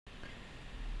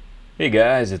Hey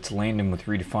guys, it's Landon with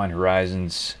Redefined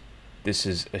Horizons. This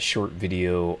is a short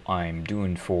video I'm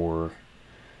doing for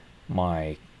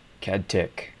my CAD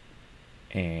Tech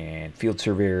and Field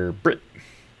Surveyor Brit.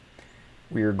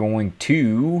 We are going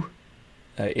to,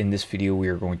 in this video, we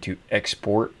are going to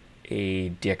export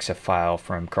a DXF file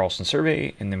from Carlson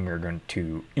Survey, and then we're going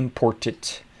to import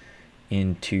it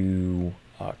into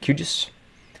QGIS.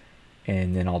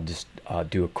 And then I'll just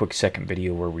do a quick second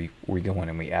video where we go in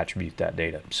and we attribute that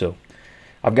data. So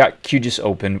I've got QGIS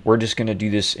open. We're just going to do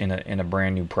this in a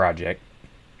brand new project.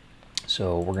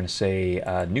 So we're going to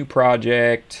say new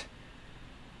project,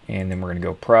 and then we're going to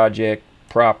go project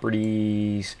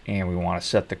properties, and we want to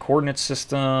set the coordinate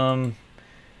system.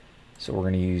 So we're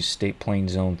going to use state plane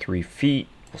zone 3 feet.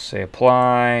 We'll say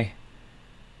apply,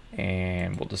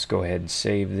 and we'll just go ahead and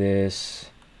save this.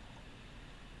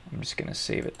 I'm just going to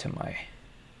save it to my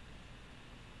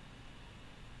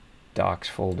docs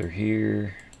folder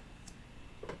here.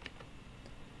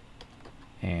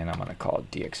 And I'm going to call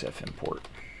it DXF import.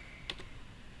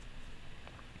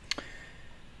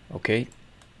 Okay,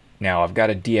 now I've got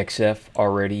a DXF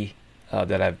already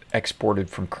that I've exported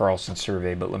from Carlson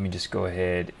Survey, but let me just go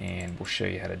ahead and we'll show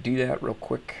you how to do that real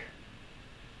quick.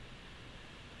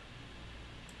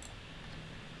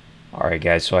 Alright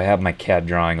guys, so I have my CAD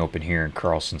drawing open here in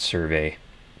Carlson Survey,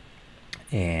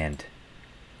 and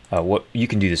what you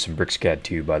can do this in BricsCAD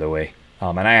too, by the way,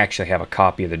 and I actually have a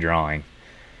copy of the drawing.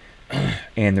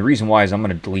 And the reason why is I'm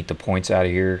going to delete the points out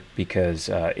of here, because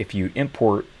if you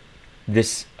import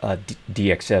this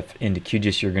DXF into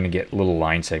QGIS, you're going to get little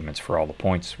line segments for all the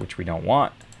points, which we don't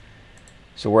want.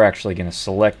 So we're actually going to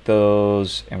select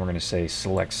those, and we're going to say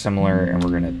select similar, and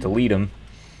we're going to delete them,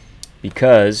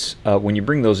 because when you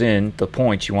bring those in, the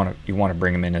points, you want to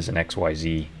bring them in as an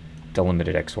XYZ,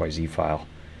 delimited XYZ file.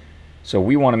 So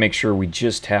we want to make sure we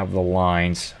just have the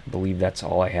lines. I believe that's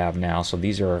all I have now. So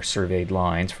these are our surveyed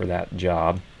lines for that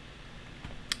job.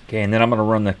 Okay, and then I'm going to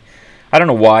run the, I don't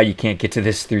know why you can't get to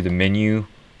this through the menu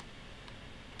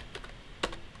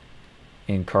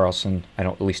in Carlson.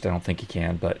 At least I don't think you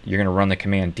can, but you're going to run the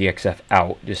command DXF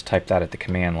out. Just type that at the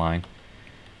command line.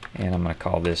 And I'm going to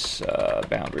call this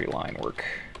boundary line work.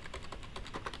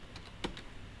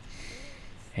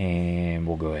 And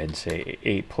we'll go ahead and say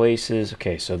 8 places.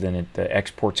 Okay, so then the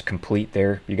export's complete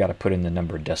there. You got to put in the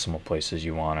number of decimal places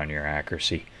you want on your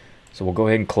accuracy. So we'll go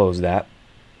ahead and close that.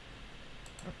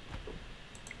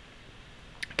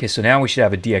 Okay, so now we should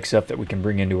have a DXF that we can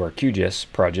bring into our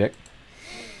QGIS project.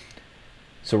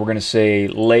 So we're going to say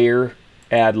layer,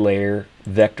 add layer,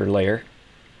 vector layer.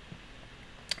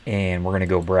 And we're going to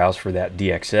go browse for that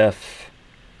DXF.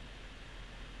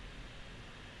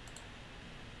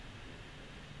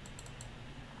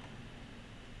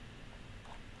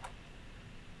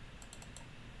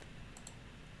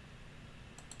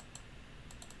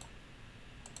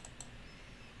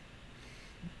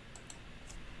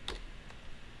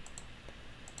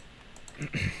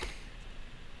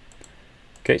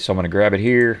 Okay, so I'm going to grab it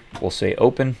here. We'll say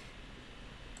open.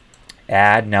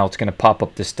 Add. Now it's going to pop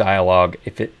up this dialog.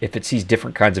 If it sees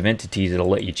different kinds of entities, it'll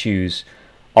let you choose.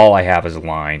 All I have is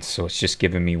lines, so it's just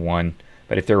giving me one.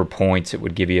 But if there were points, it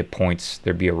would give you points.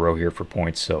 There'd be a row here for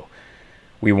points. So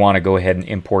we want to go ahead and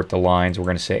import the lines. We're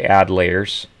going to say add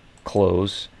layers,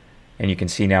 close, and you can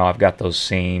see now I've got those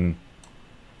same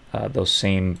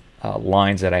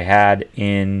lines that I had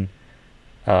in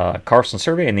Carlson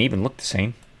Survey, and they even look the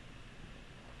same.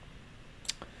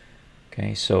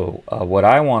 Okay, so what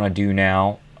I want to do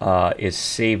now is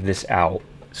save this out.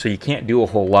 So you can't do a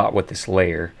whole lot with this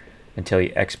layer until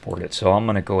you export it. So I'm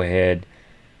going to go ahead.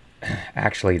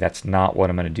 Actually, that's not what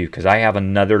I'm going to do, because I have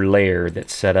another layer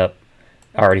that's set up,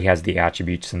 already has the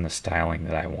attributes and the styling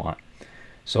that I want.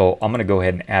 So I'm going to go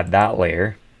ahead and add that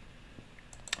layer.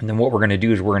 And then what we're going to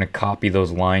do is we're going to copy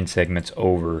those line segments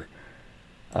over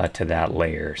to that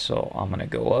layer. So I'm going to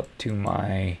go up to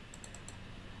my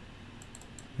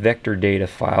vector data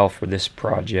file for this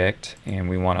project, and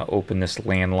we want to open this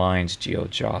landlines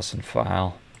GeoJSON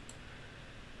file.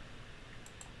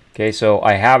 Okay, so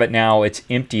I have it now. It's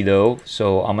empty though,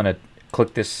 so I'm going to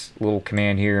click this little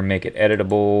command here and make it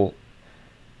editable,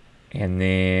 and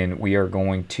then we are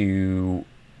going to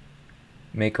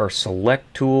make our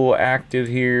select tool active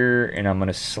here, and I'm going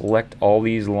to select all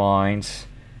these lines,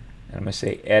 and I'm going to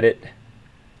say edit,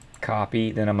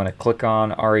 copy, then I'm going to click on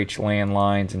RH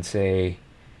landlines and say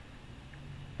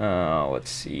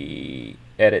let's see,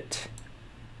 edit,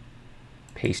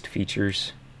 paste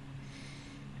features.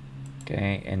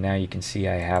 Okay, and now you can see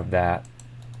I have that.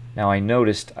 Now I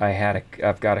noticed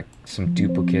I've got some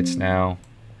duplicates now.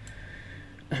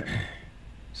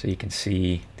 So you can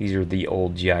see these are the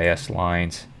old GIS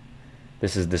lines.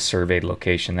 This is the surveyed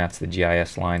location. That's the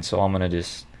GIS line. So I'm going to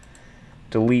just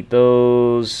delete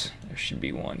those. There should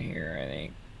be one here, I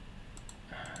think.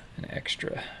 An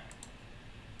extra.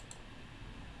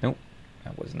 Nope,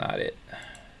 that was not it.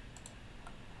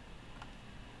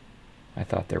 I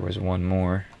thought there was one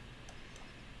more.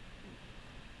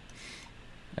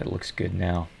 That looks good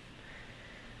now.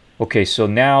 Okay, so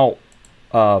now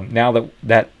now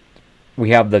that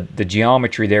we have the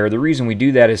geometry there, the reason we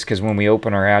do that is because when we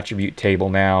open our attribute table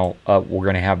now, we're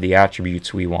going to have the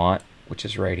attributes we want, which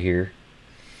is right here.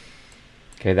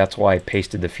 Okay, that's why I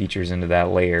pasted the features into that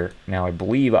layer. Now I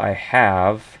believe I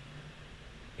have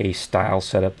a style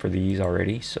set up for these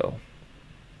already, so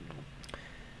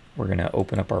we're going to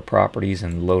open up our properties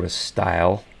and load a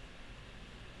style.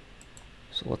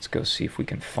 So let's go see if we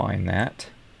can find that.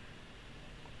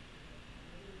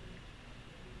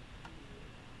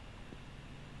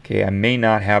 Okay, I may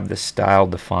not have the style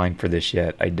defined for this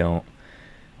yet. I don't.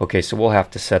 Okay, so we'll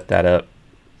have to set that up.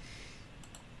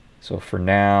 So for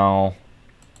now,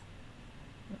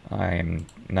 I'm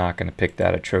not going to pick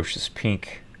that atrocious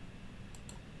pink.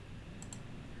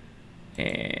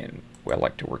 And I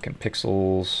like to work in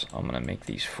pixels. I'm going to make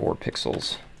these 4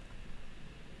 pixels.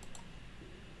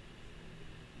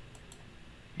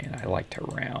 And I like to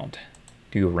round.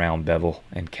 Do a round bevel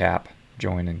and cap.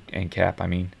 Join and cap, I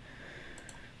mean.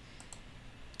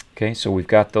 Okay, so we've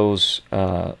got those.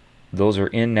 Those are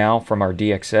in now from our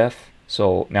DXF.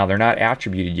 So now they're not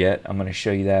attributed yet. I'm going to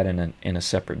show you that in a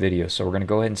separate video. So we're going to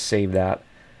go ahead and save that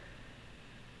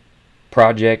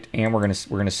project, and we're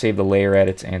going to save the layer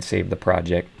edits and save the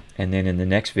project. And then in the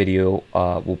next video,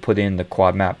 we'll put in the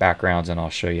quad map backgrounds, and I'll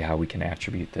show you how we can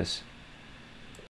attribute this.